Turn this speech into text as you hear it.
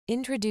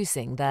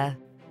Introducing the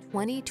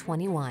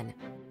 2021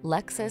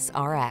 Lexus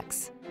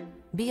RX.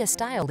 Be a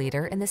style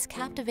leader in this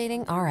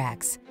captivating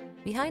RX.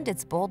 Behind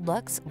its bold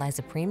looks lies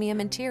a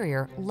premium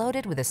interior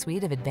loaded with a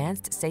suite of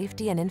advanced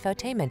safety and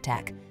infotainment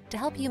tech to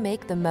help you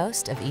make the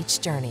most of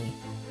each journey.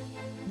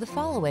 The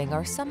following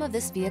are some of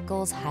this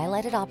vehicle's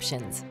highlighted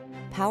options: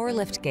 power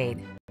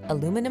liftgate,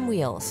 aluminum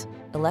wheels,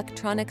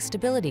 electronic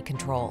stability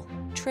control,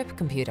 trip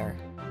computer,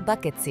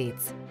 bucket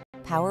seats,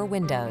 power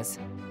windows,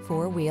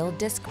 four-wheel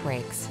disc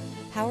brakes,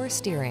 power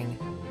steering.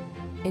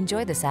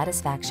 Enjoy the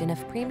satisfaction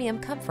of premium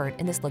comfort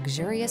in this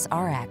luxurious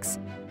RX.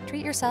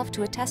 Treat yourself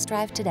to a test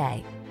drive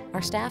today.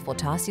 Our staff will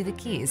toss you the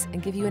keys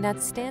and give you an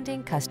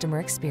outstanding customer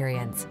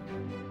experience.